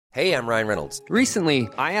Hey, I'm Ryan Reynolds. Recently,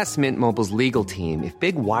 I asked Mint Mobile's legal team if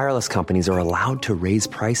big wireless companies are allowed to raise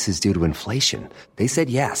prices due to inflation. They said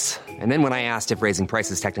yes. And then when I asked if raising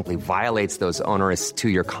prices technically violates those onerous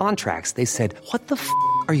two-year contracts, they said, "What the f***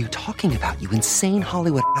 are you talking about, you insane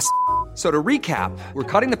Hollywood ass?" So to recap, we're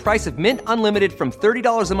cutting the price of Mint Unlimited from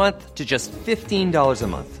 $30 a month to just $15 a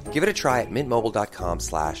month. Give it a try at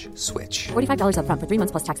mintmobile.com/switch. $45 up front for 3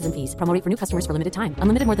 months plus taxes and fees. Promo rate for new customers for limited time.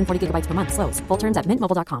 Unlimited more than 40 gigabytes per month. Slows full terms at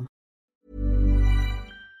mintmobile.com.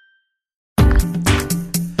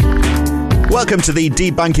 Welcome to the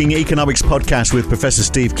Debunking Economics podcast with Professor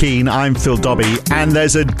Steve Keen. I'm Phil Dobbie, and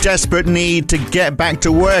there's a desperate need to get back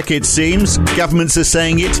to work, it seems. Governments are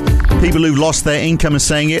saying it, people who've lost their income are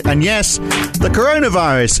saying it, and yes, the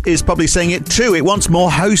coronavirus is probably saying it too. It wants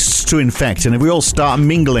more hosts to infect, and if we all start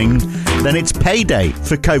mingling, then it's payday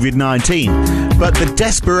for COVID-19. But the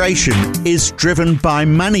desperation is driven by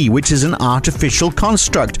money, which is an artificial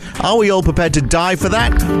construct. Are we all prepared to die for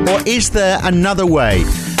that? Or is there another way?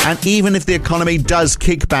 And even if the economy does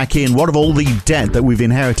kick back in, what of all the debt that we've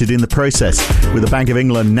inherited in the process? With the Bank of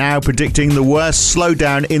England now predicting the worst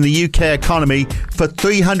slowdown in the UK economy for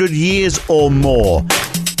 300 years or more.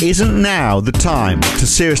 Isn't now the time to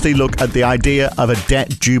seriously look at the idea of a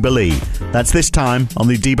debt jubilee? That's this time on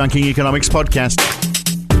the Debunking Economics podcast.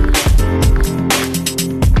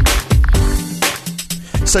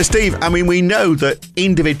 So, Steve, I mean, we know that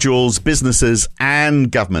individuals, businesses and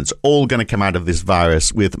governments are all going to come out of this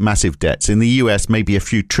virus with massive debts. In the US, maybe a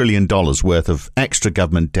few $1 trillion worth of extra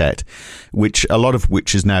government debt, which a lot of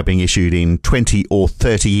which is now being issued in 20 or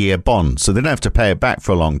 30-year bonds. So they don't have to pay it back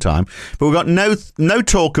for a long time. But we've got no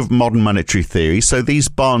talk of modern monetary theory. So these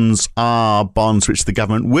bonds are bonds which the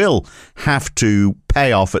government will have to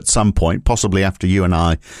pay off at some point, possibly after you and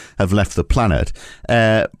I have left the planet.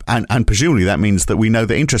 And presumably that means that we know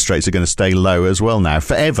that interest rates are going to stay low as well now,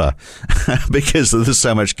 forever, because there's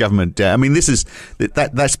so much government debt. I mean,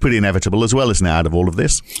 that's pretty inevitable as well, isn't it, out of all of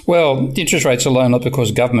this? Well, interest rates are low not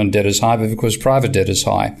because government debt is high, but because private debt is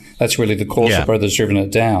high. That's really the cause for that's driven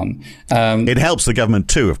it down. It helps the government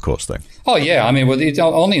too, of course, though. Oh, yeah. I mean, well,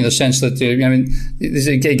 only in the sense that, this,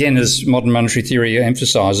 again, as modern monetary theory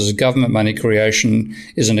emphasises, government money creation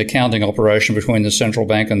is an accounting operation between the central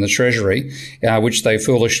bank and the Treasury, which they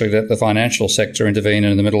foolishly let the financial sector intervene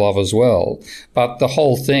in the middle of as well. But the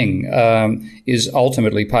whole thing is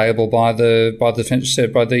ultimately payable by the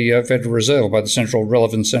Federal Reserve, by the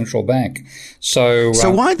relevant central bank. So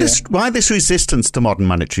why this resistance to modern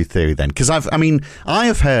monetary theory then? Because I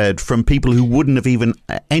have heard from people who wouldn't have even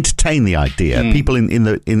entertained the idea, people in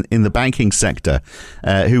the banking sector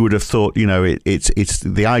who would have thought, it's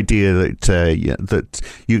the idea that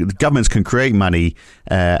governments can create money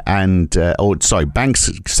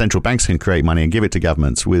central banks can create money and give it to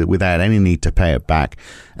governments without any need to pay it back,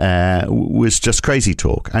 was just crazy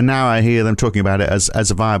talk. And now I hear them talking about it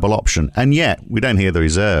as a viable option. And yet we don't hear the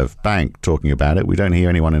Reserve Bank talking about it. We don't hear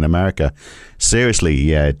anyone in America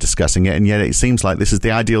seriously discussing it. And yet it seems like this is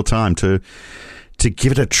the ideal time to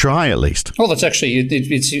give it a try, at least. Well, that's actually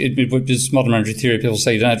it's modern monetary theory. People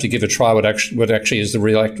say you don't have to give a try. What actually is the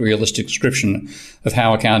realistic description of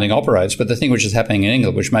how accounting operates. But the thing which is happening in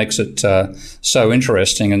England, which makes it so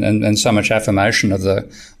interesting and so much affirmation of the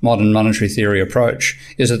modern monetary theory approach,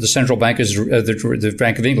 is that the central bank the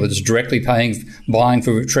Bank of England is directly buying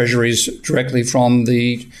for treasuries directly from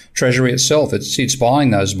the Treasury itself. It's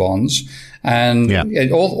buying those bonds. And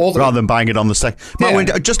rather than buying it on the second,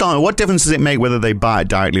 just on what difference does it make whether they buy it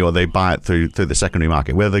directly or they buy it through the secondary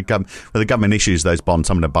market? Whether the government issues those bonds,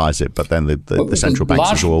 someone buys it, but then the central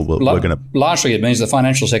banks as well. We're going to largely it means the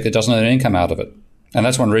financial sector doesn't earn income out of it, and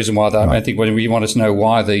that's one reason why I think when we wanted to know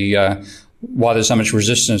why there's so much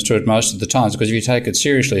resistance to it most of the time, because if you take it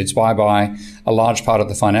seriously, it's by a large part of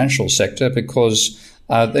the financial sector because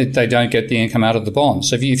they don't get the income out of the bonds.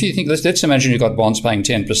 So if you think, let's imagine you've got bonds paying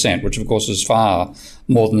 10%, which of course is far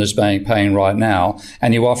more than is paying right now,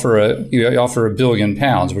 and you offer £1 billion,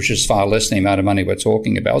 which is far less than the amount of money we're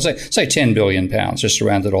talking about. Say £10 billion, just to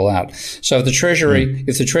round it all out. So if the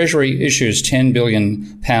Treasury issues £10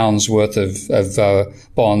 billion worth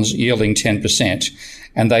of bonds yielding 10%,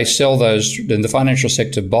 and they sell those, then the financial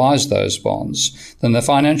sector buys those bonds, then the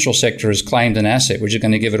financial sector has claimed an asset which is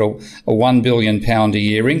going to give it a £1 billion a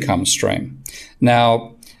year income stream.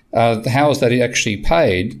 Now, how is that actually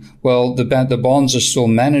paid? Well, the bonds are still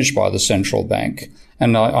managed by the central bank.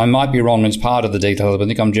 And I might be wrong, it's part of the detail, but I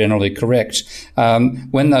think I'm generally correct.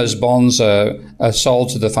 When those bonds are sold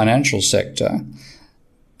to the financial sector,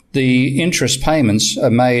 the interest payments are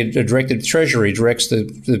made directly. The Treasury directs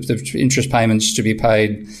the interest payments to be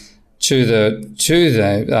paid to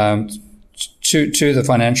to the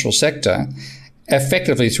financial sector,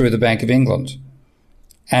 effectively through the Bank of England.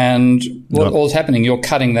 And what's happening, you're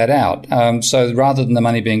cutting that out. So rather than the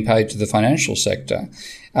money being paid to the financial sector,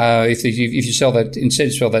 if you sell that, instead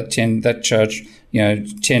you sell that charge,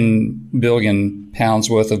 10 billion pounds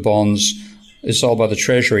worth of bonds is sold by the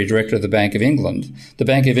Treasury direct to the Bank of England. The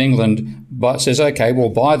Bank of England says, okay, we'll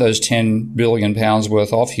buy those 10 billion pounds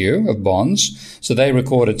worth off you of bonds. So they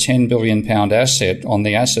record a 10 billion pound asset on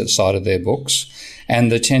the asset side of their books.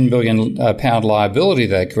 And the 10 billion pound liability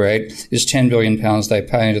they create is 10 billion pounds they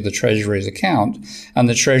pay into the Treasury's account. And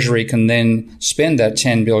the Treasury can then spend that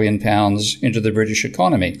 10 billion pounds into the British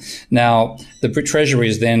economy. Now, the Treasury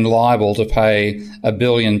is then liable to pay £1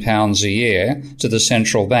 billion a year to the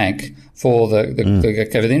central bank for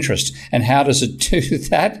the interest. And how does it do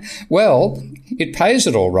that? Well, it pays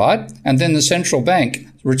it all right. And then the central bank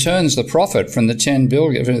returns the profit from the 10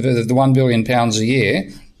 billion, the £1 billion a year,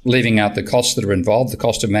 leaving out the costs that are involved, the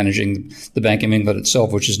cost of managing the Bank of England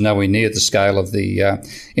itself, which is nowhere near the scale of the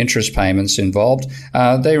interest payments involved.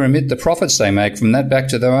 They remit the profits they make from that back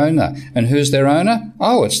to their owner. And who's their owner?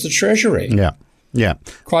 Oh, it's the Treasury. Yeah.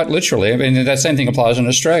 Quite literally. I mean, that same thing applies in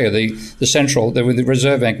Australia. The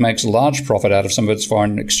Reserve Bank makes a large profit out of some of its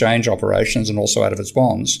foreign exchange operations and also out of its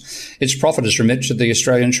bonds. Its profit is remitted to the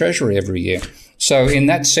Australian Treasury every year. So in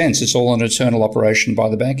that sense, it's all an eternal operation by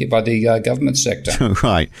the government sector.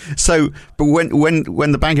 Right. So, but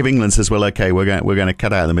when the Bank of England says, well, okay, we're going to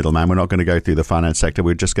cut out the middleman, we're not going to go through the finance sector,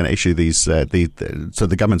 we're just going to issue these, so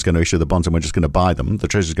the government's going to issue the bonds and we're just going to buy them. The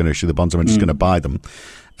Treasury's going to issue the bonds and we're just going to buy them.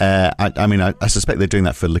 I suspect they're doing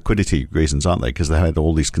that for liquidity reasons, aren't they? Because they had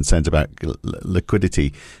all these concerns about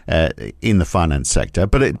liquidity in the finance sector.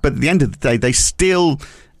 But at the end of the day, they still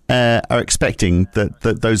are expecting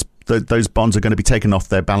that those bonds are going to be taken off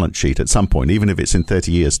their balance sheet at some point, even if it's in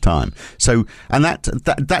 30 years' time. So, and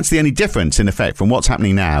that's the only difference, in effect, from what's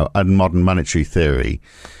happening now in modern monetary theory.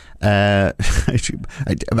 And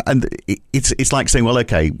it's like saying, well,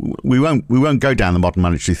 okay, we won't go down the modern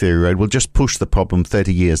monetary theory road. We'll just push the problem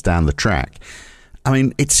 30 years down the track. I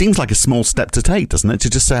mean, it seems like a small step to take, doesn't it?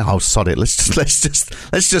 To just say, oh, sod it,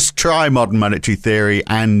 let's just try modern monetary theory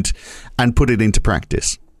and put it into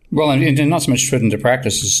practice. Well, and not so much put into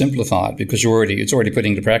practice as simplified, because it's already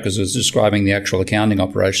putting into practice as describing the actual accounting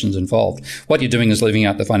operations involved. What you're doing is leaving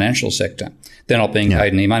out the financial sector. They're not being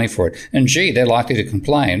paid any money for it. And they're likely to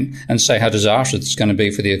complain and say how disastrous it's going to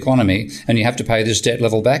be for the economy, and you have to pay this debt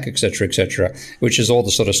level back, et cetera, which is all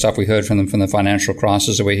the sort of stuff we heard from them from the financial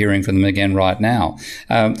crisis that we're hearing from them again right now.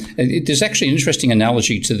 There's actually an interesting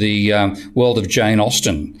analogy to the world of Jane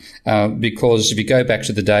Austen, because if you go back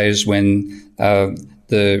to the days when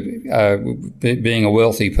being a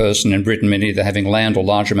wealthy person in Britain meant either having land or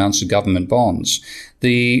large amounts of government bonds.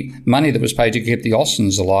 The money that was paid to keep the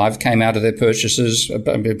Austens alive came out of their purchases,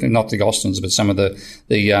 not the Austens, but some of the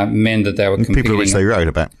men that they were competing. People which they wrote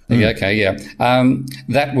about. Okay, yeah.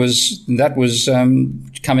 That was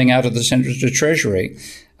coming out of the Central Treasury,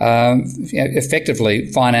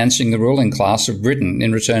 effectively financing the ruling class of Britain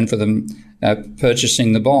in return for them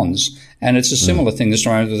purchasing the bonds. And it's a similar thing that's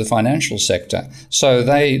going on to the financial sector. So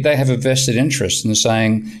they have a vested interest in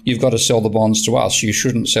saying, you've got to sell the bonds to us. You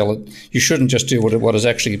shouldn't sell it. You shouldn't just do what is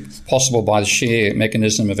actually possible by the sheer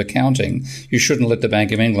mechanism of accounting. You shouldn't let the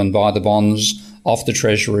Bank of England buy the bonds off the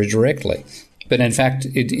Treasury directly. But in fact,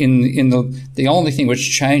 the only thing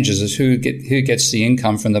which changes is who gets the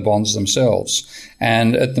income from the bonds themselves.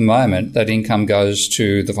 And at the moment, that income goes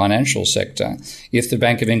to the financial sector. If the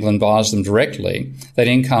Bank of England buys them directly, that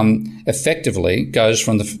income effectively goes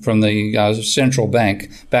from the central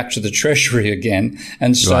bank back to the Treasury again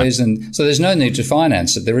and stays in. So there's no need to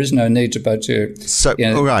finance it. There is no need to. So,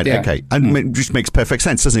 okay. And it just makes perfect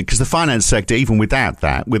sense, doesn't it? Because the finance sector, even without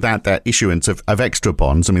that issuance of extra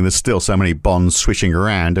bonds, I mean, there's still so many bonds swishing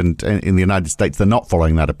around, and in the United States, they're not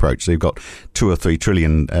following that approach. So you've got $2 or $3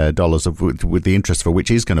 trillion with the interest for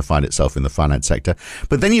which is going to find itself in the finance sector.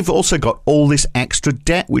 But then you've also got all this extra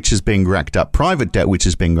debt which is being racked up, private debt which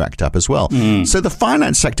is being racked up as well. So the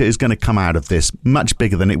finance sector is going to come out of this much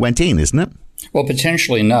bigger than it went in, isn't it? Well,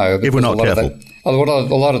 potentially no. If we're not careful. A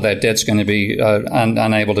lot of that debt's going to be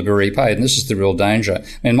unable to be repaid, and this is the real danger.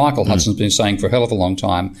 I mean, Michael Hudson's been saying for a hell of a long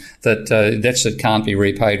time that debts that can't be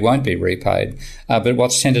repaid won't be repaid. But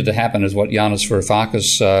what's tended to happen is what Yanis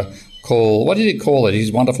Varoufakis what did he call it?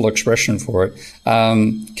 His wonderful expression for it,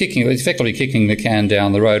 effectively kicking the can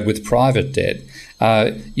down the road with private debt.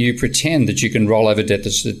 You pretend that you can roll over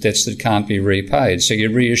debts that can't be repaid. So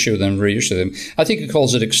you reissue them. I think he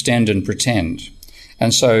calls it extend and pretend.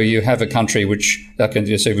 And so you have a country which,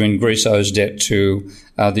 when Greece owes debt to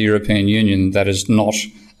the European Union that is not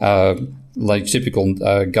like typical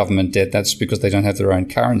government debt. That's because they don't have their own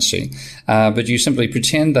currency. But you simply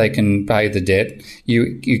pretend they can pay the debt.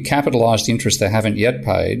 You capitalise the interest they haven't yet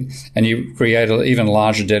paid, and you create an even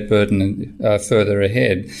larger debt burden further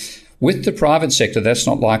ahead. With the private sector, that's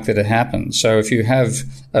not likely to happen. So if you have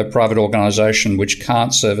a private organisation which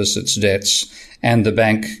can't service its debts, and the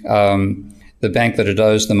bank that it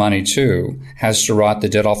owes the money to has to write the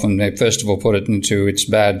debt off and they first of all put it into its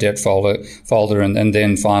bad debt folder and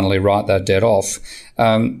then finally write that debt off,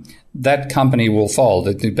 that company will fold.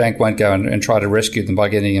 The bank won't go and try to rescue them by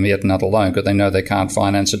getting them yet another loan because they know they can't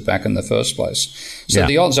finance it back in the first place. So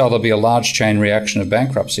the odds are there'll be a large chain reaction of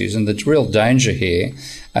bankruptcies, and the real danger here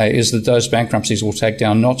is that those bankruptcies will take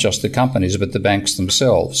down not just the companies but the banks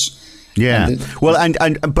themselves. Yeah,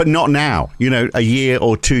 but not now. A year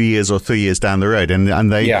or 2 years or 3 years down the road,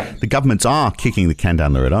 the governments are kicking the can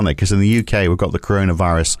down the road, aren't they? Because in the UK we've got the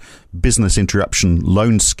coronavirus business interruption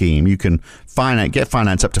loan scheme. You can get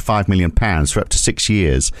finance up to £5 million for up to 6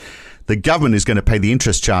 years. The government is going to pay the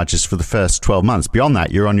interest charges for the first 12 months. Beyond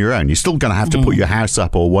that, you're on your own. You're still going to have to put your house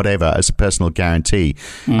up or whatever as a personal guarantee.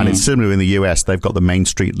 And it's similar in the US. They've got the Main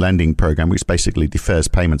Street lending program, which basically defers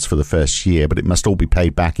payments for the first year, but it must all be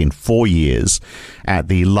paid back in 4 years at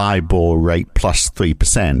the LIBOR rate plus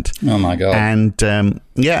 3%. Oh, my God. And,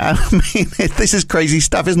 this is crazy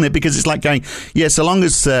stuff, isn't it? Because it's like going, so long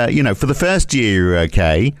as, for the first year you're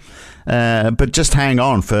okay, but just hang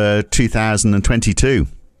on for 2022.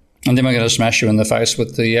 And then we're going to smash you in the face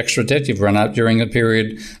with the extra debt you've run out during a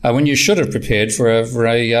period when you should have prepared for a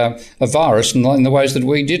virus in the ways that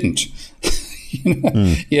we didn't.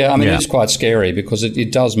 It's quite scary because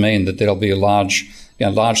it does mean that there'll be a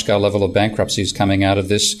large-scale level of bankruptcies coming out of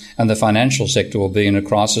this, and the financial sector will be in a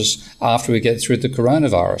crisis after we get through the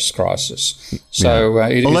coronavirus crisis. So,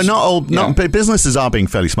 but businesses are being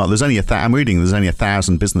fairly smart. There's only I'm reading there's only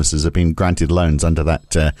 1,000 businesses have been granted loans under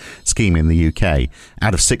that scheme in the UK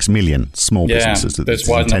out of 6 million small businesses. That's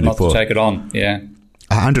why not to take it on. Yeah.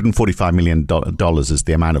 $145 million is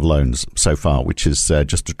the amount of loans so far, which is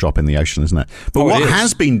just a drop in the ocean, isn't it? But what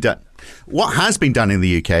has been done in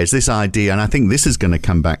the UK is this idea, and I think this is going to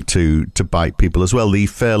come back to bite people as well, the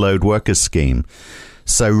furloughed workers scheme.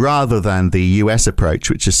 So rather than the US approach,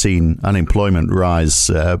 which has seen unemployment rise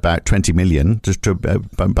about 20 million, just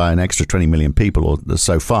by an extra 20 million people or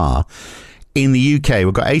so far, in the UK,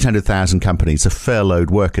 we've got 800,000 companies of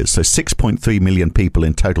furloughed workers, so 6.3 million people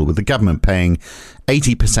in total, with the government paying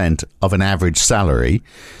 80% of an average salary.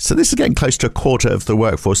 So this is getting close to a quarter of the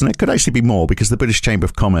workforce, and it could actually be more because the British Chamber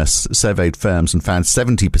of Commerce surveyed firms and found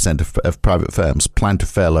 70% of private firms plan to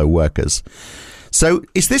furlough workers. So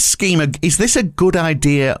is this scheme, is this a good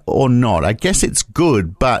idea or not? I guess it's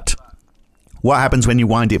good, but what happens when you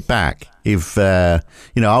wind it back? If, are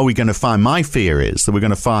we going to find, my fear is that we're going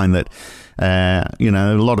to find that, a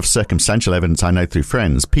lot of circumstantial evidence I know through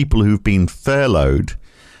friends, people who've been furloughed,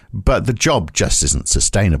 but the job just isn't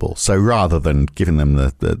sustainable. So rather than giving them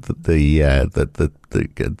the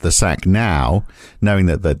sack now, knowing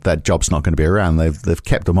that job's not going to be around, they've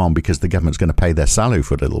kept them on because the government's going to pay their salary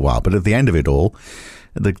for a little while. But at the end of it all,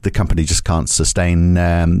 the company just can't sustain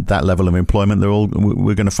that level of employment.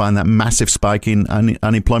 We're going to find that massive spike in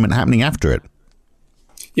unemployment happening after it.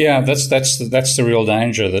 Yeah, that's the real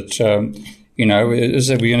danger. That is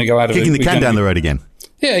that we're going to go out of kicking the can down the road again.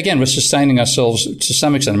 Yeah, again, we're sustaining ourselves to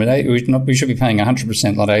some extent. I mean, we should be paying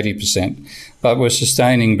 100%, not 80%, but we're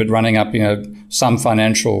sustaining, but running up, some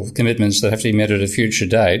financial commitments that have to be met at a future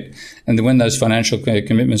date. And then when those financial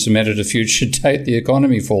commitments are met at a future date, the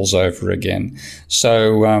economy falls over again.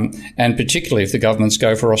 So, and particularly if the governments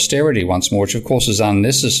go for austerity once more, which of course is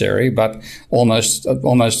unnecessary, but almost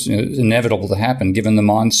inevitable to happen given the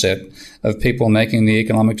mindset of people making the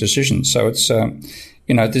economic decisions. So it's,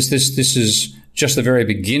 this is just the very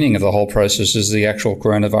beginning of the whole process is the actual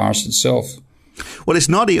coronavirus itself. Well, it's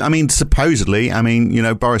not. I mean, supposedly,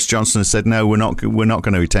 Boris Johnson has said no, we're not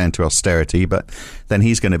going to return to austerity, but then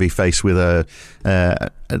he's going to be faced with the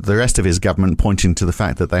rest of his government pointing to the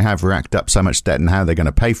fact that they have racked up so much debt and how they're going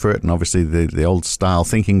to pay for it. And obviously, the old style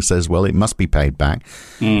thinking says, well, it must be paid back.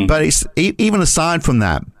 But it's even aside from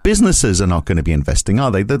that, businesses are not going to be investing,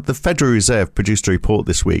 are they? The Federal Reserve produced a report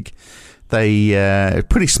this week. They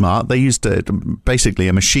pretty smart. They used basically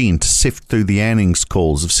a machine to sift through the earnings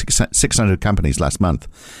calls of 600 companies last month.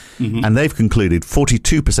 Mm-hmm. And they've concluded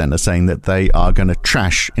 42% are saying that they are going to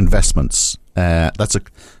trash investments. That's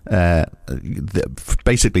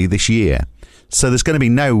basically this year. So there's going to be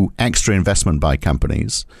no extra investment by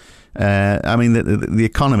companies. I mean, the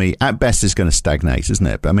economy at best is going to stagnate, isn't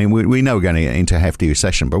it? I mean, we know we're going to get into a hefty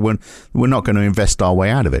recession, but we're not going to invest our way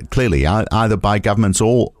out of it, clearly, either by governments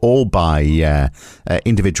or by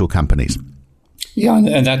individual companies. Yeah,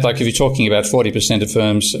 and that, like, if you're talking about 40% of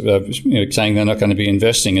firms saying they're not going to be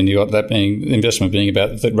investing, and you got that being investment being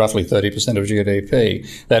about roughly 30% of GDP,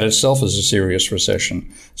 that itself is a serious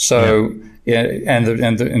recession. So,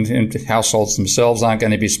 and households themselves aren't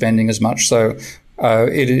going to be spending as much. So,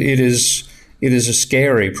 it is a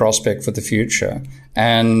scary prospect for the future.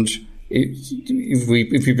 And if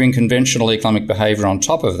we bring conventional economic behaviour on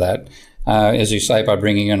top of that, as you say, by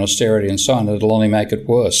bringing in austerity and so on, it'll only make it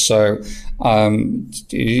worse. So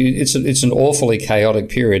it's an awfully chaotic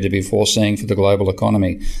period to be foreseeing for the global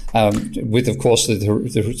economy. With, of course,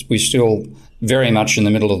 we're still very much in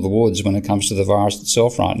the middle of the woods when it comes to the virus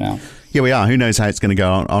itself right now. Yeah, we are. Who knows how it's going to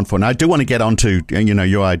go on for. Now, I do want to get on to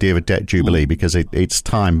your idea of a debt jubilee, because its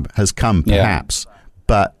time has come, perhaps. Yeah.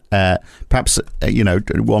 But perhaps,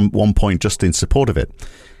 one point just in support of it.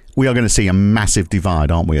 We are going to see a massive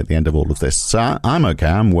divide, aren't we, at the end of all of this? So I'm okay.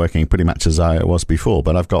 I'm working pretty much as I was before,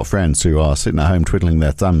 but I've got friends who are sitting at home twiddling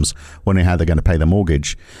their thumbs, wondering how they're going to pay their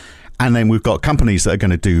mortgage. And then we've got companies that are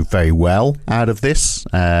going to do very well out of this.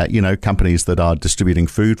 Companies that are distributing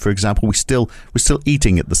food, for example. We're still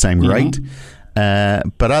eating at the same rate.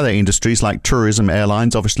 But other industries like tourism,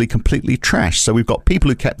 airlines, obviously completely trashed. So we've got people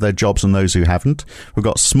who kept their jobs and those who haven't. We've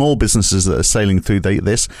got small businesses that are sailing through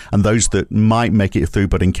this, and those that might make it through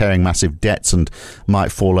but incurring massive debts and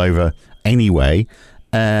might fall over anyway.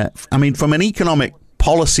 From an economic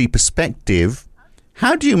policy perspective,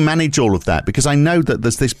 how do you manage all of that? Because I know that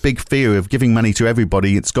there's this big fear of giving money to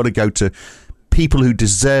everybody. It's got to go to people who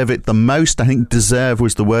deserve it the most. I think deserve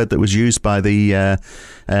was the word that was used by the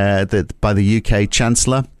UK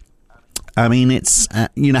Chancellor. I mean, it's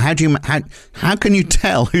how can you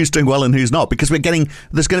tell who's doing well and who's not? Because there's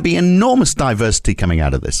going to be enormous diversity coming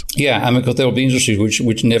out of this. Yeah, because there will be industries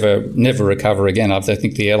which never recover again. I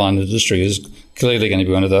think the airline industry is clearly going to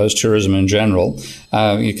be one of those. Tourism in general,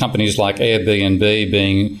 companies like Airbnb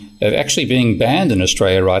being banned in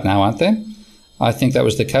Australia right now, aren't they? I think that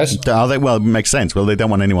was the case. Are they? Well, it makes sense. Well, they don't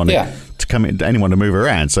want anyone to come in, anyone to move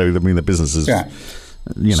around. So I mean, the business is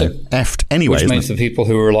effed anyway. Which means the people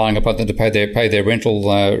who are relying upon them to pay their rental,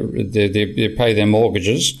 they pay their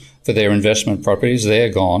mortgages for their investment properties, they're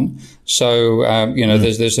gone. So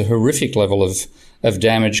there's a horrific level of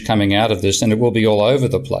damage coming out of this, and it will be all over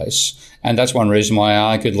the place. And that's one reason why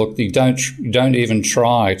I argued, look, you don't even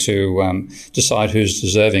try to decide who's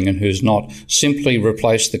deserving and who's not. Simply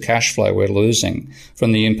replace the cash flow we're losing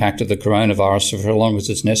from the impact of the coronavirus for as long as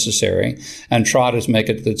it's necessary, and try to make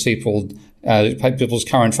it that people's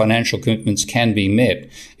current financial commitments can be met,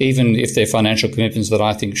 even if they're financial commitments that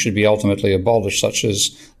I think should be ultimately abolished, such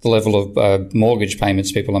as the level of mortgage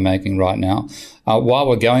payments people are making right now. While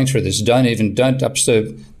we're going through this, don't upset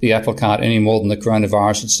the apple cart any more than the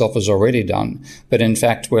coronavirus itself has already done. But in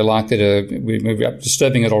fact, we're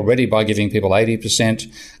disturbing it already by giving people 80%,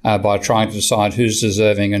 by trying to decide who's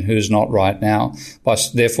deserving and who's not right now, by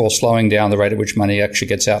therefore slowing down the rate at which money actually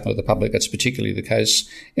gets out into the public. That's particularly the case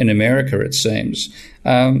in America, it seems.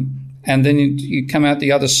 And then you come out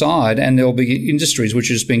the other side, and there'll be industries which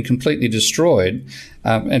has been completely destroyed.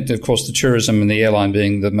 And of course, the tourism and the airline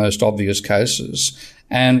being the most obvious cases.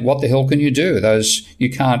 And what the hell can you do? You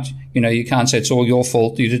can't say it's all your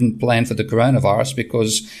fault. You didn't plan for the coronavirus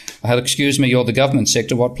because, excuse me, you're the government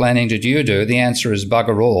sector. What planning did you do? The answer is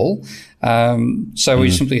bugger all. So we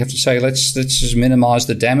simply have to say, let's just minimize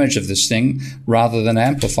the damage of this thing rather than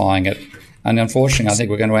amplifying it. And unfortunately, I think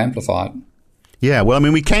we're going to amplify it. Yeah, well, I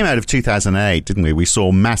mean, we came out of 2008, didn't we? We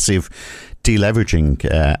saw massive deleveraging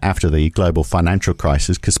after the global financial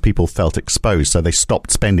crisis because people felt exposed, so they stopped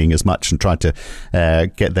spending as much and tried to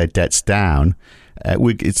get their debts down.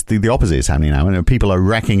 It's the opposite is happening now, and people are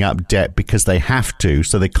racking up debt because they have to,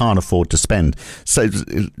 so they can't afford to spend. So it's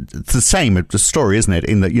the same story, isn't it?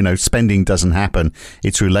 In that, spending doesn't happen.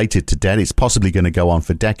 It's related to debt. It's possibly going to go on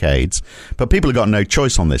for decades, but people have got no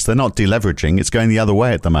choice on this. They're not deleveraging. It's going the other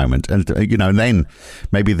way at the moment, and then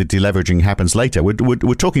maybe the deleveraging happens later.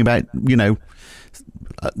 We're talking about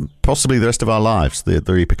possibly the rest of our lives, the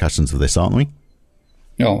repercussions of this, aren't we?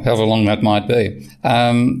 However long that might be.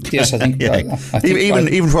 Yes, I think. Yeah.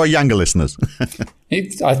 Even for our younger listeners.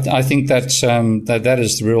 I think that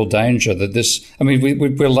is the real danger. That this, I mean,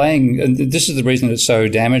 we're laying. And this is the reason it's so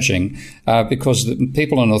damaging, because the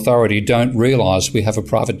people in authority don't realise we have a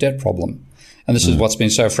private debt problem. And this is what's been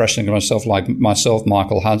so frustrating to myself,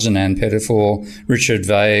 Michael Hudson, Ann Pettifor, Richard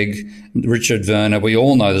Vague, Richard Werner. We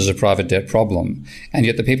all know there's a private debt problem. And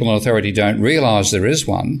yet the people in authority don't realise there is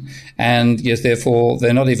one. And yet, therefore,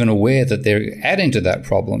 they're not even aware that they're adding to that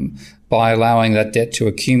problem by allowing that debt to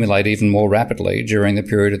accumulate even more rapidly during the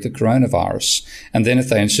period of the coronavirus. And then if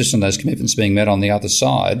they insist on those commitments being met on the other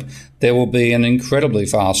side, there will be an incredibly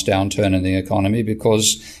fast downturn in the economy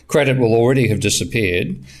because credit will already have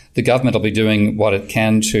disappeared. The government will be doing what it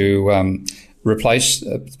can to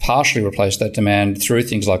partially replace that demand through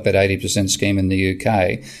things like that 80% scheme in the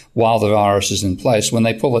UK while the virus is in place. When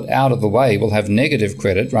they pull it out of the way, we'll have negative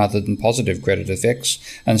credit rather than positive credit effects,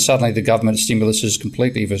 and suddenly the government stimulus is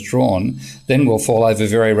completely withdrawn. Then we'll fall over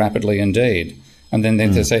very rapidly indeed. And then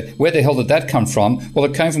they say, where the hell did that come from? Well,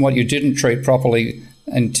 it came from what you didn't treat properly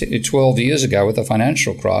 12 years ago with the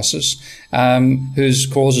financial crisis, whose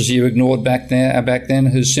causes you ignored back then,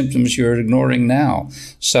 whose symptoms you're ignoring now.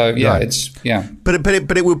 So, right.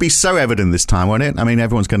 But it would be so evident this time, won't it? I mean,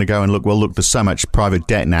 everyone's going to go and look, there's so much private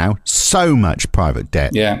debt now, so much private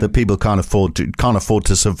debt that people can't afford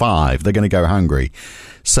to survive. They're going to go hungry.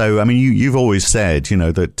 So, I mean, you've always said,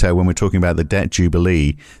 that when we're talking about the debt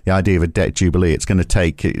jubilee, the idea of a debt jubilee, it's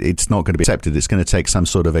not going to be accepted. It's going to take some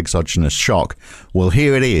sort of exogenous shock. Well,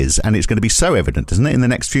 here it is, and it's going to be so evident, isn't it, in the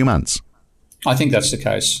next few months? I think that's the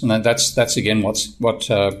case, and that's again what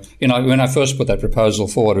when I first put that proposal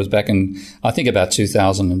forward, it was back in I think about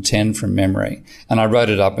 2010 from memory, and I wrote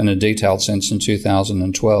it up in a detailed sense in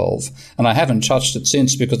 2012, and I haven't touched it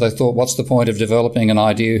since because I thought, what's the point of developing an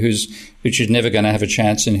idea which is never going to have a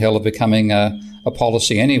chance in hell of becoming a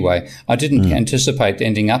policy anyway? I didn't anticipate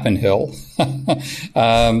ending up in hell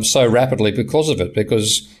so rapidly because of it.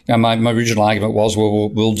 Because my original argument was,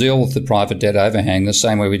 we'll deal with the private debt overhang the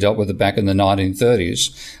same way we dealt with it back in the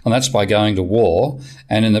 1930s, and that's by going to war.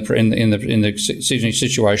 And in the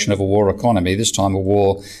situation of a war economy, this time a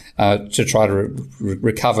war to try to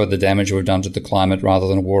recover the damage we've done to the climate rather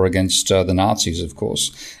than a war against the Nazis, of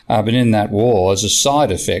course. But in that war, as a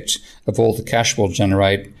side effect of all the cash we'll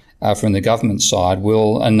generate from the government side,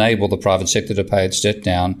 will enable the private sector to pay its debt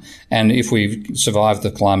down. And if we survive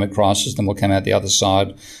the climate crisis, then we'll come out the other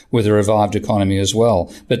side with a revived economy as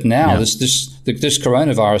well. But now this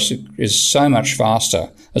coronavirus is so much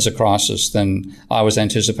faster as a crisis than I was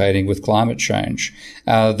anticipating with climate change,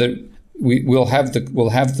 that we'll have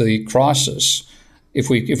the crisis. If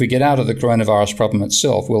we get out of the coronavirus problem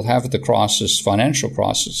itself, we'll have the financial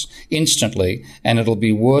crisis, instantly, and it'll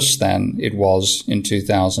be worse than it was in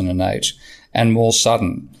 2008 and more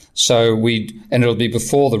sudden. And it'll be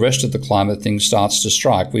before the rest of the climate thing starts to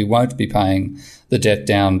strike. We won't be paying the debt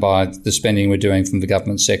down by the spending we're doing from the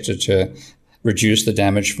government sector to reduce the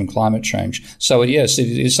damage from climate change. So yes, it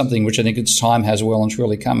is something which I think its time has well and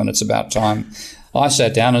truly come, and it's about time I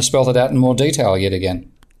sat down and spelled it out in more detail yet again.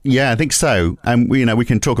 Yeah, I think so. And we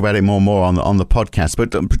can talk about it more and more on the podcast.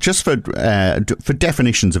 But just for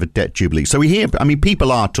definitions of a debt jubilee, so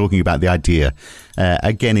people are talking about the idea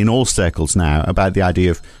again in all circles now about the idea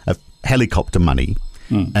of helicopter money.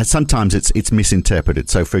 Sometimes it's misinterpreted.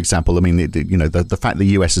 So, for example, the fact the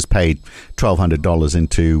US has paid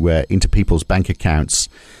 $1,200 into people's bank accounts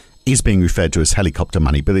is being referred to as helicopter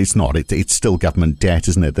money, but it's not. It's still government debt,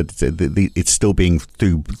 isn't it? That it's still being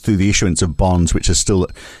through the issuance of bonds, which are still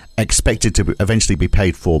expected to eventually be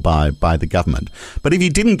paid for by the government. But if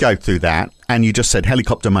you didn't go through that and you just said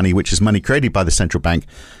helicopter money, which is money created by the central bank,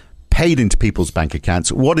 paid into people's bank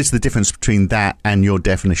accounts, what is the difference between that and your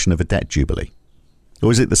definition of a debt jubilee?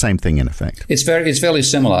 Or is it the same thing in effect? It's fairly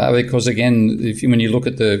similar because, again, when you look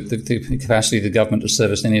at the capacity of the government to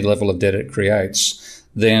service any level of debt it creates,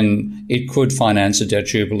 then it could finance a debt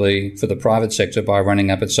jubilee for the private sector by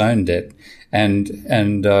running up its own debt and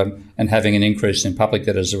having an increase in public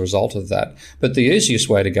debt as a result of that. But the easiest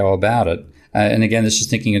way to go about it, and again, this is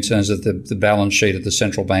thinking in terms of the balance sheet of the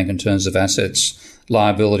central bank in terms of assets,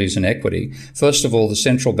 liabilities and equity. First of all, the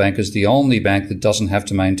central bank is the only bank that doesn't have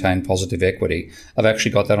to maintain positive equity. I've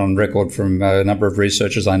actually got that on record from a number of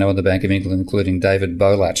researchers I know in the Bank of England, including David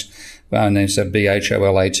Bolat. And it's a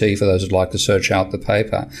BHOLAT for those who'd like to search out the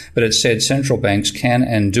paper. But it said central banks can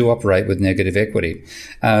and do operate with negative equity.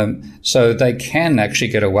 So they can actually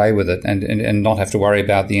get away with it and not have to worry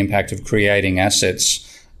about the impact of creating assets,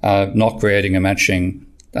 not creating a matching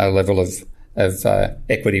level of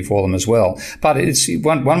equity for them as well. But it's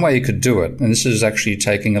one way you could do it, and this is actually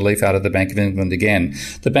taking a leaf out of the Bank of England again.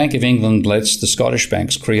 The Bank of England lets the Scottish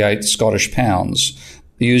banks create Scottish pounds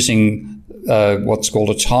using what's called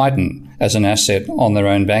a Titan as an asset on their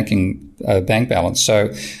own bank balance.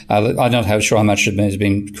 So I'm not sure how much has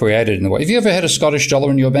been created in the way. Have you ever had a Scottish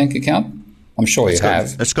dollar in your bank account? I'm sure you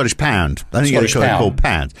have. A Scottish pound. I think Scottish they're pound. called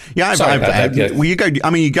pounds. Yeah, Yeah. Well, you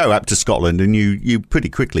go up to Scotland and you pretty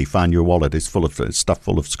quickly find your wallet is full of stuff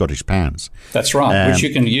full of Scottish pounds. That's right, which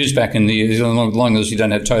you can use back in as long as you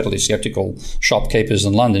don't have totally sceptical shopkeepers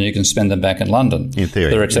in London, you can spend them back in London. In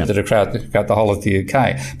theory, they're accepted throughout the whole of the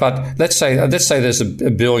UK. But let's say there's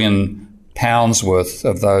 £1 billion worth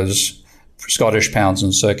of those Scottish pounds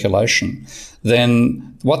in circulation.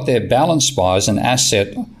 Then what they're balanced by is an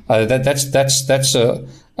asset. That's a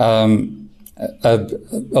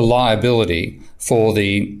liability for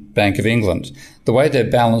the Bank of England. The way they're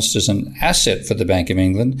balanced as an asset for the Bank of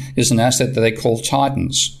England is an asset that they call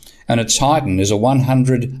Titans. And a Titan is a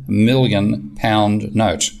 £100 million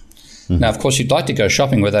note. Now, of course, you'd like to go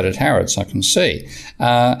shopping with that at Harrods, I can see.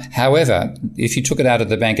 However, if you took it out of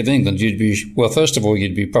the Bank of England, first of all,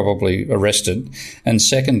 you'd be probably arrested. And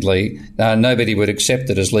secondly, nobody would accept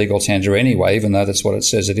it as legal tender anyway, even though that's what it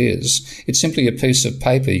says it is. It's simply a piece of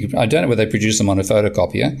paper. I don't know whether they produce them on a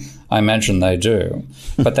photocopier. I imagine they do.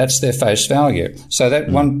 But that's their face value. So that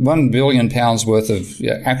 £1 billion worth of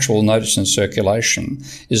actual notes in circulation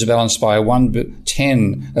is balanced by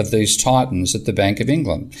 10 of these Titans at the Bank of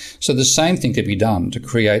England. So the same thing could be done to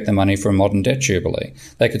create the money for a modern debt jubilee.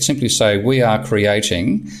 They could simply say, we are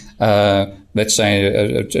creating, let's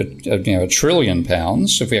say, £1 trillion,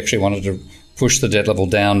 if we actually wanted to push the debt level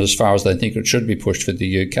down as far as they think it should be pushed for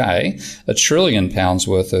the UK, £1 trillion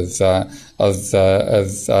worth of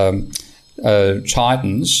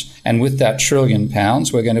Titans, and with that £1 trillion,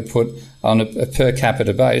 we're going to put on a per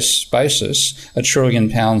capita basis £1 trillion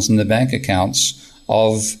in the bank accounts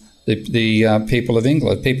of the people of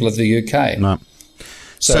England, people of the UK. No.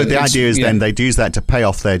 So the idea is then they'd use that to pay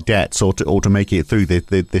off their debts or to make it through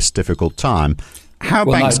this difficult time. How are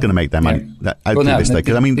banks going to make their money through this?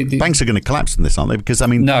 Because banks are going to collapse in this, aren't they? Because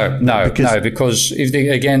because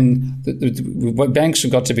banks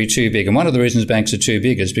have got to be too big, and one of the reasons banks are too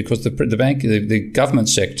big is because the government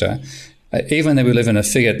sector. Even though we live in a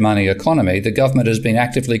fiat money economy, the government has been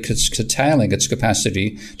actively curtailing its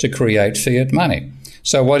capacity to create fiat money.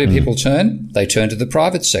 So why do people turn? They turn to the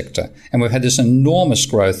private sector. And we've had this enormous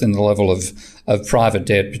growth in the level of private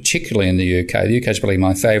debt, particularly in the UK. The UK is probably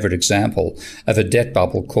my favourite example of a debt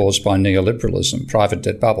bubble caused by neoliberalism, private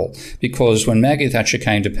debt bubble. Because when Maggie Thatcher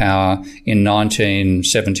came to power in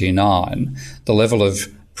 1979, the level of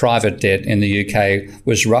private debt in the UK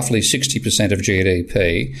was roughly 60% of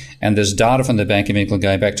GDP, and there's data from the Bank of England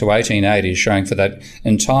going back to 1880 showing for that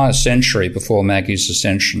entire century before Maggie's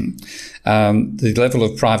ascension, the level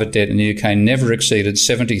of private debt in the UK never exceeded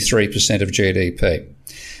 73% of GDP.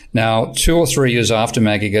 Now, 2 or 3 years after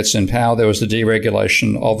Maggie gets in power, there was the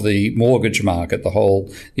deregulation of the mortgage market, the whole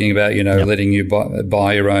thing about, letting you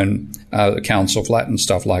buy your own council flat and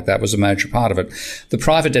stuff like that was a major part of it. The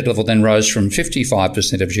private debt level then rose from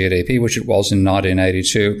 55% of GDP, which it was in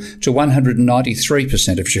 1982, to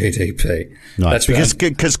 193% of GDP. Right. That's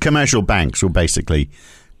because commercial banks were basically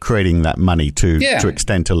creating that money to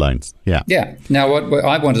extend to loans. Yeah. Now, what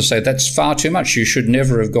I want to say, that's far too much. You should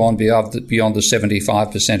never have gone beyond the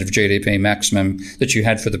 75% of GDP maximum that you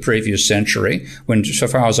had for the previous century, when, so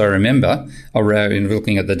far as I remember, in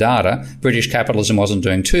looking at the data, British capitalism wasn't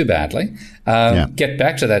doing too badly. Get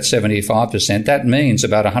back to that 75%. That means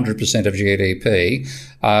about 100% of GDP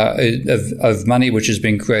of money which has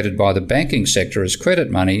been created by the banking sector as credit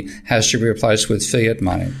money has to be replaced with fiat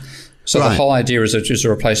money. So the whole idea is a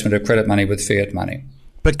replacement of credit money with fiat money.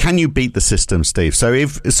 But can you beat the system, Steve? Say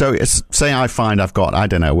I find I've got, I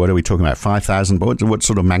don't know, what are we talking about, 5,000? What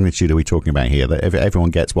sort of magnitude are we talking about here? That everyone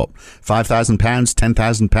gets what, £5,000,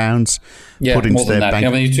 £10,000? Yeah, put more into than their that. bank? I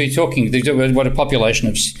mean, you're talking what a population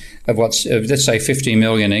of let's say 50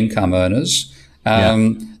 million income earners.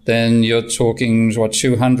 Then you're talking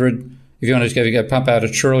 200. If you want to go pump out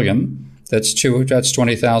 £1 trillion. That's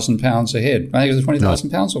 £20,000 a head. I think it was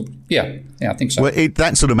 £20,000. Yeah, I think so. Well,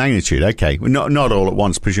 that sort of magnitude, okay. Not all at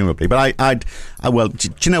once, presumably. But well, do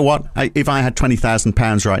you know what? If I had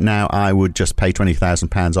 £20,000 right now, I would just pay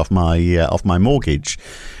 £20,000 off my mortgage,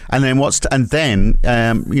 and then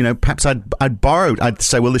perhaps I'd borrow. I'd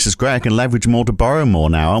say, well, this is great. I can leverage more to borrow more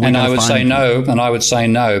now. And I would say no. And I would say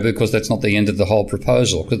no, because that's not the end of the whole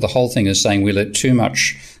proposal. Because the whole thing is saying we let too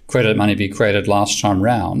much credit money be created last time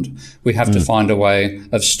round. We have to find a way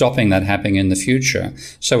of stopping that happening in the future.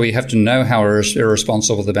 So we have to know how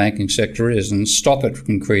irresponsible the banking sector is and stop it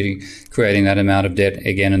from creating that amount of debt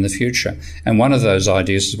again in the future. And one of those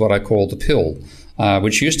ideas is what I call the pill,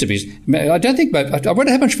 which used to be. I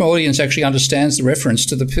wonder how much my audience actually understands the reference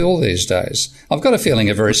to the pill these days. I've got a feeling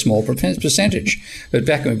a very small percentage. But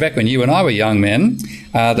back when you and I were young men,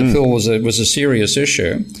 the pill was a serious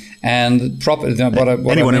issue. And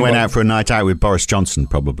anyone who went out for a night out with Boris Johnson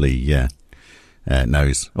probably,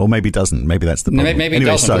 knows, or maybe doesn't. Maybe that's the problem. Maybe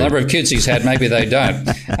anyway, doesn't. The number of kids he's had, maybe they don't.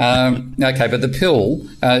 Okay, but the PIL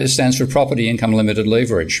stands for Property Income Limited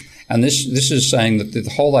Leverage, and this is saying that the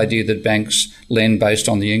whole idea that banks lend based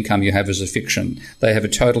on the income you have is a fiction. They have a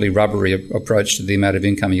totally rubbery approach to the amount of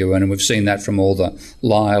income you earn, and we've seen that from all the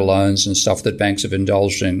liar loans and stuff that banks have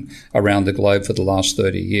indulged in around the globe for the last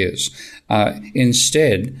 30 years.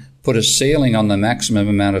 Instead, put a ceiling on the maximum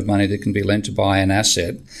amount of money that can be lent to buy an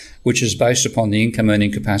asset, which is based upon the income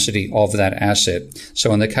earning capacity of that asset.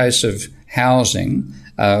 So in the case of housing,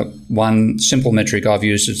 one simple metric I've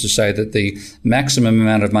used is to say that the maximum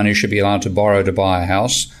amount of money should be allowed to borrow to buy a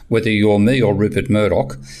house, whether you're me or Rupert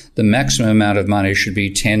Murdoch, the maximum amount of money should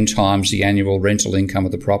be 10 times the annual rental income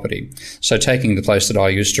of the property. So taking the place that I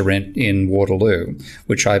used to rent in Waterloo,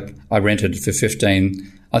 which I rented for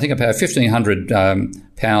I think I paid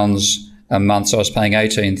 £1,500 a month, so I was paying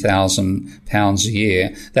 £18,000 a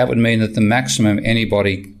year. That would mean that the maximum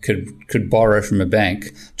anybody could borrow from a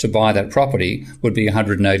bank to buy that property would be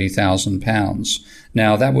 £180,000.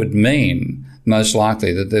 Now, that would mean most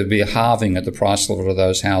likely that there'd be a halving at the price level of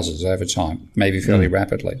those houses over time, maybe fairly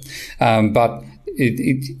rapidly. But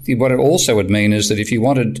what it also would mean is that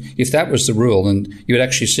if that was the rule, and you would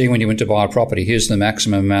actually see when you went to buy a property, here's the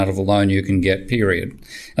maximum amount of a loan you can get, period.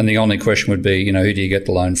 And the only question would be, who do you get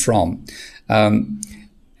the loan from?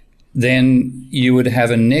 Then you would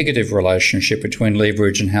have a negative relationship between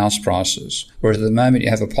leverage and house prices, whereas at the moment you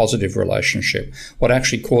have a positive relationship. What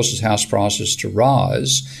actually causes house prices to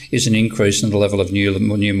rise is an increase in the level of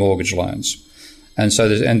new mortgage loans. And so,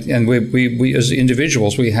 we as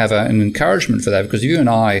individuals, we have an encouragement for that, because if you and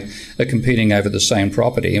I are competing over the same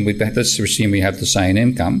property, and let's assume we have the same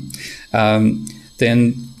income,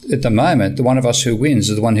 then at the moment, the one of us who wins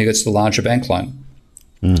is the one who gets the larger bank loan.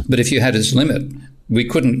 But if you had its limit,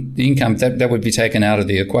 the income that would be taken out of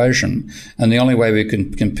the equation, and the only way we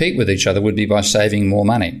can compete with each other would be by saving more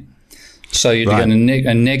money. So you'd get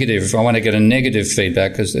a negative. I want to get a negative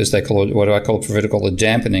feedback, as they call it. What do I call a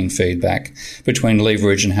dampening feedback between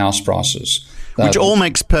leverage and house prices. Which all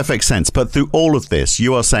makes perfect sense. But through all of this,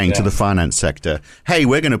 you are saying to the finance sector, hey,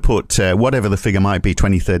 we're going to put whatever the figure might be,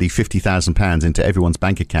 20, 30, 50,000 pounds into everyone's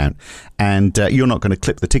bank account, and you're not going to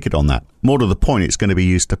clip the ticket on that. More to the point, it's going to be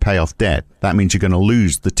used to pay off debt. That means you're going to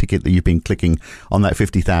lose the ticket that you've been clicking on that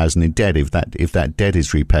 50,000 in debt if that debt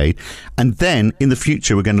is repaid. And then in the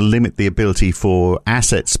future, we're going to limit the ability for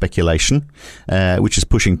asset speculation, which is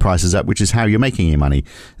pushing prices up, which is how you're making your money.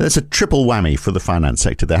 That's a triple whammy for the finance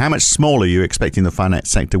sector there. How much smaller are you expecting the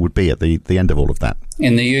finance sector would be at the end of all of that?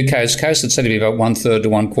 In the UK's case, it's said to be about 1/3 to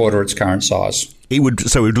 1/4 its current size. It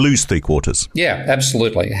would lose 3/4. Yeah,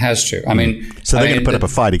 absolutely. It has to. I mean, so they're going to put up a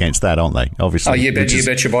fight against that, aren't they? Obviously. Oh, you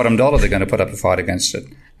bet your bottom dollar they're going to put up a fight against it.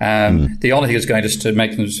 The only thing that's going to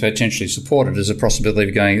make them potentially support it is a possibility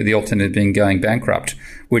of the alternative being going bankrupt,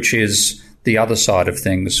 which is the other side of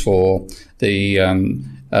things for the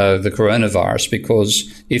coronavirus.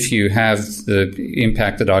 Because if you have the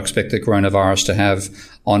impact that I expect the coronavirus to have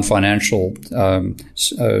on financial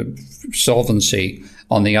solvency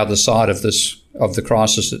on the other side of the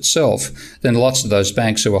crisis itself, then lots of those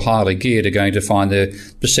banks who are highly geared are going to find the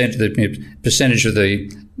percentage of the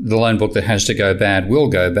loan book that has to go bad will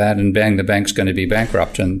go bad, and bang, the bank's going to be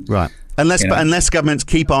bankrupt. And right. Unless governments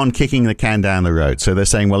keep on kicking the can down the road. So they're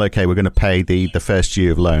saying, well, okay, we're going to pay the first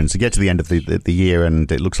year of loans. To get to the end of the year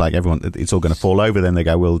and it looks like it's all going to fall over, then they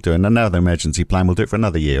go, we'll do another emergency plan. We'll do it for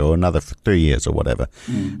another year or another 3 years or whatever.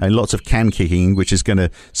 And lots of can kicking, which is going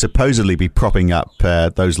to supposedly be propping up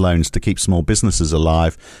those loans to keep small businesses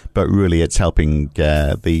alive. But really it's helping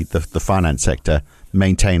the finance sector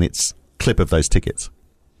maintain its clip of those tickets.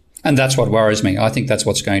 And that's what worries me. I think that's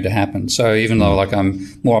what's going to happen. So even though I'm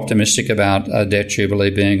more optimistic about a debt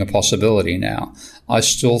jubilee being a possibility now, I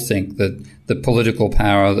still think that the political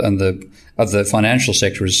power of the financial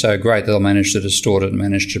sector is so great they'll manage to distort it and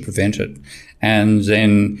manage to prevent it. And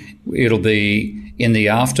then it'll be in the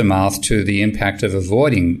aftermath to the impact of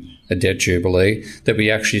avoiding a debt jubilee that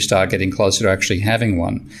we actually start getting closer to actually having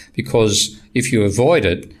one. Because if you avoid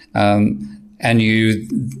it and you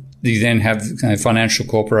then have financial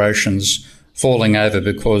corporations falling over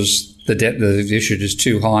because the debt they've issued is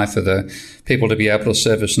too high for the people to be able to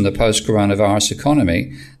service in the post-coronavirus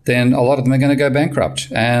economy, then a lot of them are going to go bankrupt.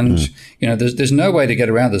 And there's no way to get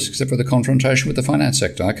around this except for the confrontation with the finance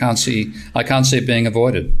sector. I can't see it being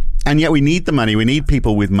avoided. And yet we need the money. We need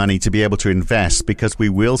people with money to be able to invest, because we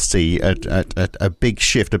will see a big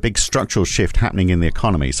shift, a big structural shift happening in the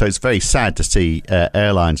economy. So it's very sad to see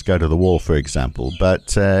airlines go to the wall, for example.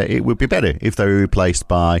 But it would be better if they were replaced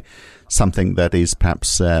by something that is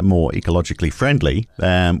perhaps more ecologically friendly,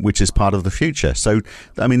 which is part of the future. So,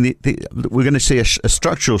 I mean, we're going to see a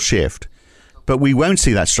structural shift. But we won't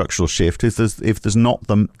see that structural shift if there's not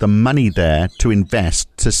the money there to invest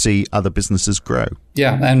to see other businesses grow.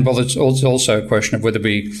 Yeah, and well, it's also a question of whether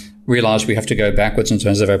we realise we have to go backwards in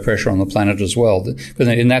terms of our pressure on the planet as well. But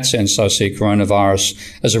in that sense, I see coronavirus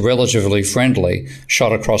as a relatively friendly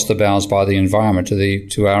shot across the bows by the environment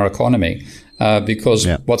to our economy. Because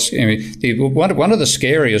one of the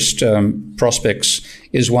scariest prospects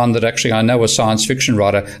is one that actually I know a science fiction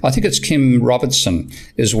writer, I think it's Kim Robertson,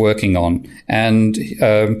 is working on. And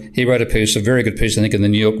he wrote a very good piece, I think, in the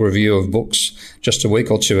New York Review of Books just a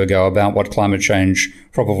week or two ago about what climate change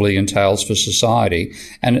probably entails for society.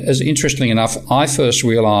 And as interestingly enough, I first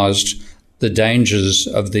realised the dangers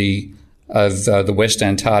of the West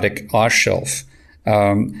Antarctic ice shelf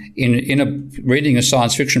reading a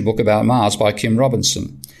science fiction book about Mars by Kim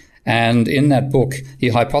Robinson. And in that book,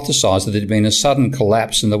 he hypothesized that there had been a sudden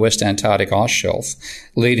collapse in the West Antarctic ice shelf,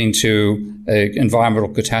 leading to an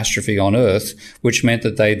environmental catastrophe on Earth, which meant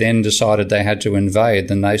that they then decided they had to invade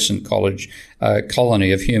the nascent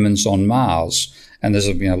colony of humans on Mars. And there's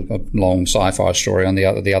a long sci-fi story on the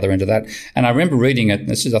other end of that. And I remember reading it.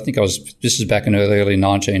 This is back in the early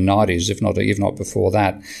 1990s, if not before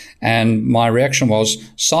that. And my reaction was,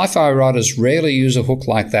 sci-fi writers rarely use a hook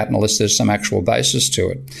like that unless there's some actual basis to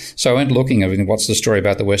it. So I went looking at what's the story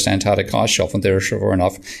about the West Antarctic ice shelf, and there, sure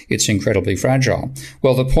enough, it's incredibly fragile.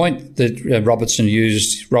 Well, the point that Robinson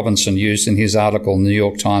used in his article in the New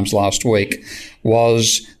York Times last week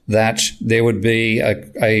was that there would be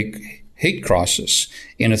a heat crisis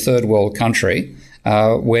in a third world country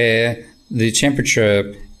where the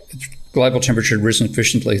global temperature had risen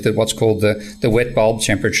sufficiently that what's called the wet bulb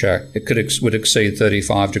temperature would exceed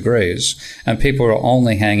 35 degrees, and people are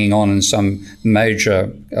only hanging on in some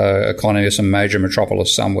major economy or some major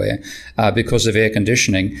metropolis somewhere because of air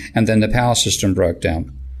conditioning, and then the power system broke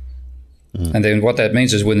down. And then what that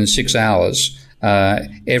means is within 6 hours,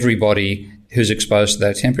 everybody who's exposed to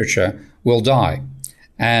that temperature will die.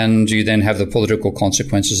 And you then have the political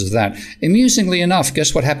consequences of that. Amusingly enough,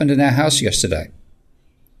 guess what happened in our house yesterday?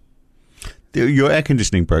 Your air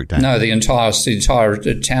conditioning broke down? No, the entire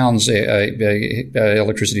town's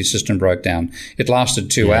electricity system broke down. It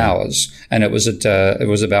lasted 2 hours, and it was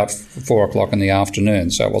about 4 o'clock in the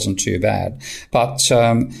afternoon, so it wasn't too bad. But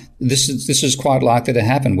this is quite likely to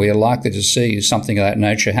happen. We are likely to see something of that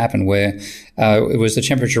nature happen, where as the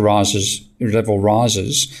temperature level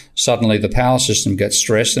rises, suddenly the power system gets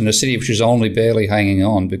stressed, and a city which is only barely hanging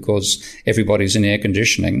on because everybody's in air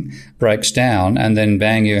conditioning breaks down, and then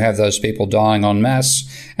bang, you have those people dying en masse.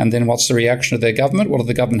 And then what's the reaction of their government? Well, if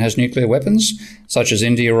the government has nuclear weapons, such as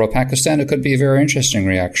India or Pakistan, it could be a very interesting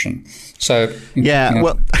reaction. So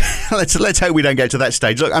well, let's hope we don't get to that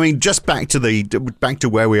stage. Look, I mean, just back to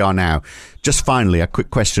where we are now. Just finally, a quick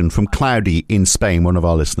question from Cloudy in Spain, one of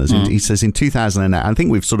our listeners. He says in 2008, I think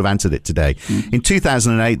we've sort of answered it today. In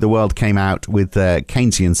 2008, the world came out with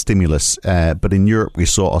Keynesian stimulus, but in Europe we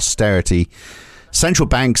saw austerity. Central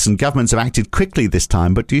banks and governments have acted quickly this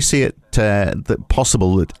time, but do you see it that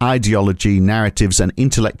possible that ideology, narratives and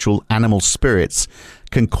intellectual animal spirits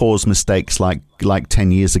can cause mistakes like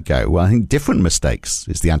 10 years ago? Well, I think different mistakes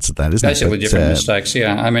is the answer to that, isn't it? Basically different mistakes,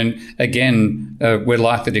 yeah. I mean, again, we're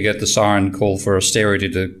likely to get the siren call for austerity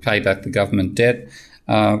to pay back the government debt.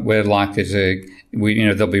 We're likely to,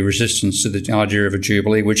 there'll be resistance to the idea of a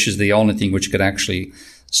jubilee, which is the only thing which could actually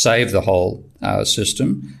save the whole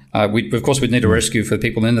system. Of course, we'd need a rescue for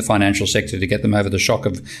people in the financial sector to get them over the shock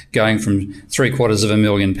of going from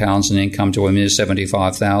 £750,000 in income to a mere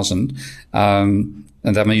 75,000.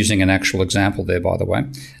 And I'm using an actual example there, by the way.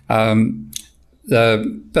 I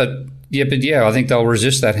think they'll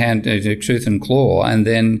resist that hand tooth and claw, and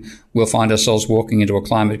then we'll find ourselves walking into a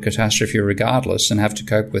climate catastrophe regardless and have to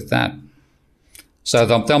cope with that. So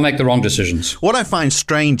they'll make the wrong decisions. What I find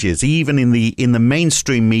strange is even in the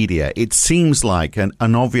mainstream media, it seems like an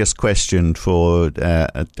obvious question for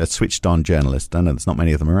a switched on journalist. I know there's not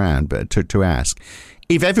many of them around, but to ask,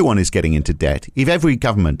 if everyone is getting into debt, if every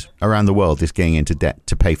government around the world is getting into debt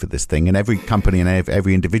to pay for this thing, and every company and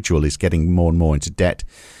every individual is getting more and more into debt,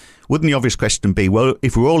 wouldn't the obvious question be, well,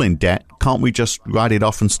 if we're all in debt, can't we just write it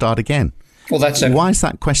off and start again? Well, that's why is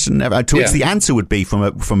that question never? To which the answer would be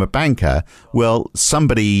from a banker. Well,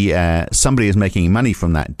 somebody is making money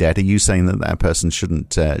from that debt. Are you saying that person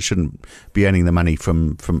shouldn't be earning the money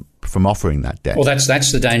from offering that debt? Well,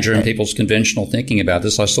 that's the danger in people's conventional thinking about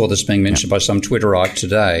this. I saw this being mentioned by some Twitterite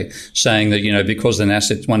today, saying that because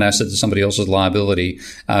one asset is somebody else's liability,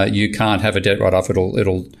 you can't have a debt write-off.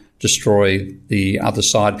 It'll destroy the other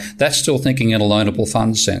side. That's still thinking in a loanable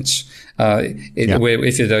fund sense. Where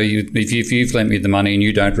if you've lent me the money and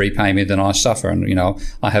you don't repay me, then I suffer, and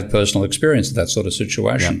I have personal experience of that sort of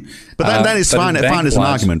situation. Yeah. But that is fine as an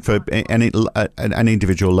argument for an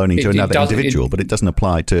individual loaning to another individual, but it doesn't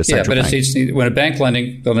apply to a central bank. It's when a bank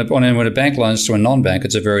loans to a non-bank,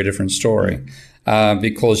 it's a very different story.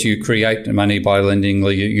 Because you create money by lending,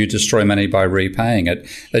 you destroy money by repaying it.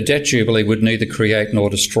 A debt jubilee would neither create nor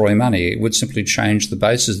destroy money. It would simply change the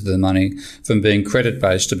basis of the money from being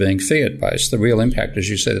credit-based to being fiat-based. The real impact, as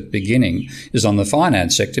you said at the beginning, is on the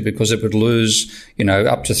finance sector, because it would lose,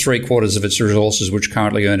 up to 3/4 of its resources, which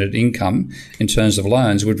currently earn it income in terms of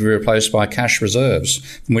loans, would be replaced by cash reserves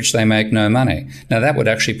from which they make no money. Now, that would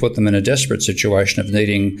actually put them in a desperate situation of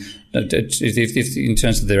needing, if in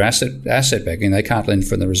terms of their asset backing, they can't lend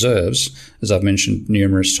from the reserves, as I've mentioned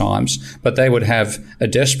numerous times, but they would have a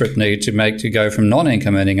desperate need to go from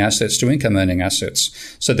non-income earning assets to income earning assets.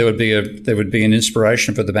 So there would be an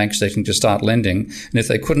inspiration for the banks to start lending, and if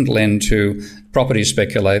they couldn't lend to property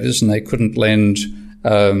speculators and they couldn't lend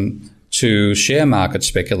to share market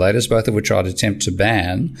speculators, both of which I'd attempt to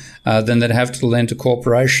ban, then they'd have to lend to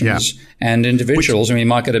corporations and individuals, and we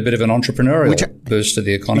might get a bit of an entrepreneurial boost to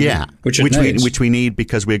the economy, which we need,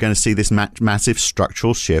 because we're going to see this massive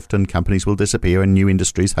structural shift, and companies will disappear and new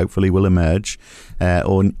industries hopefully will emerge,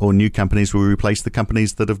 or new companies will replace the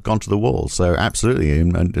companies that have gone to the wall. So absolutely,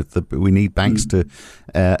 and we need banks to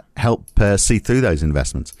help see through those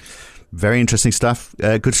investments. Very interesting stuff.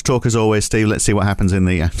 Good to talk as always, Steve. Let's see what happens in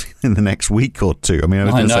the next week or two. I mean, I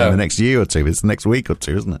was going to say in the next year or two. It's the next week or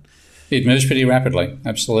two, isn't it? It moves pretty rapidly.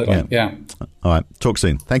 Absolutely. Yeah. All right. Talk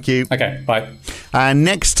soon. Thank you. Okay. Bye. And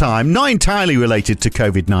next time, not entirely related to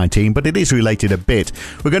COVID-19, but it is related a bit.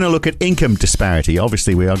 We're going to look at income disparity.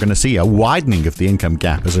 Obviously, we are going to see a widening of the income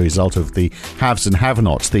gap as a result of the haves and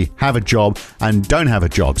have-nots, the have a job and don't have a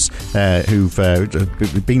jobs,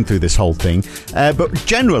 who've been through this whole thing. But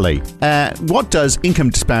generally, what does income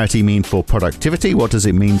disparity mean for productivity? What does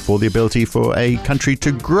it mean for the ability for a country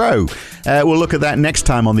to grow? We'll look at that next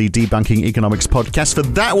time on the Debunking Economics podcast. For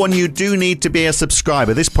that one, you do need to be a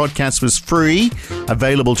subscriber. This podcast was free,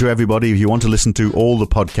 available to everybody. If you want to listen to all the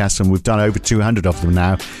podcasts, and we've done over 200 of them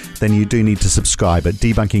now, then you do need to subscribe at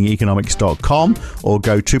debunkingeconomics.com, or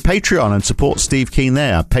go to Patreon and support Steve Keen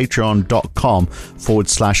there,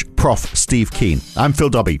 patreon.com/Prof Steve Keen. I'm Phil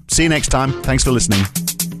Dobbie. See you next time. Thanks for listening.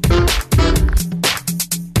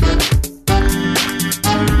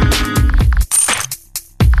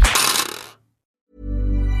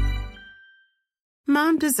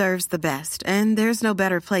 Mom deserves the best, and there's no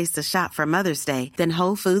better place to shop for Mother's Day than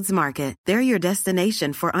Whole Foods Market. They're your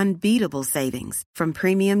destination for unbeatable savings, from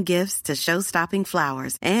premium gifts to show-stopping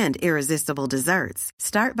flowers and irresistible desserts.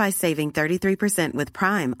 Start by saving 33% with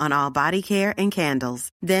Prime on all body care and candles.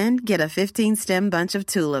 Then get a 15-stem bunch of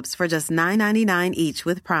tulips for just $9.99 each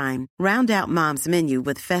with Prime. Round out Mom's menu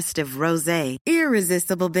with festive rosé,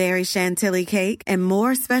 irresistible berry chantilly cake, and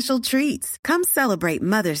more special treats. Come celebrate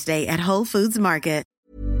Mother's Day at Whole Foods Market.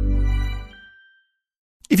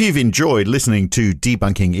 If you've enjoyed listening to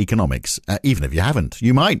Debunking Economics, even if you haven't,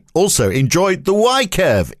 you might also enjoy The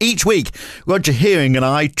Y-Curve. Each week, Roger Hearing and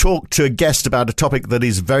I talk to a guest about a topic that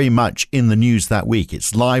is very much in the news that week.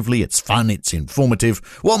 It's lively, it's fun, it's informative.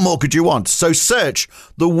 What more could you want? So search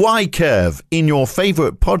The Y-Curve in your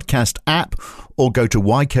favourite podcast app, or go to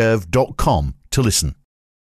ycurve.com to listen.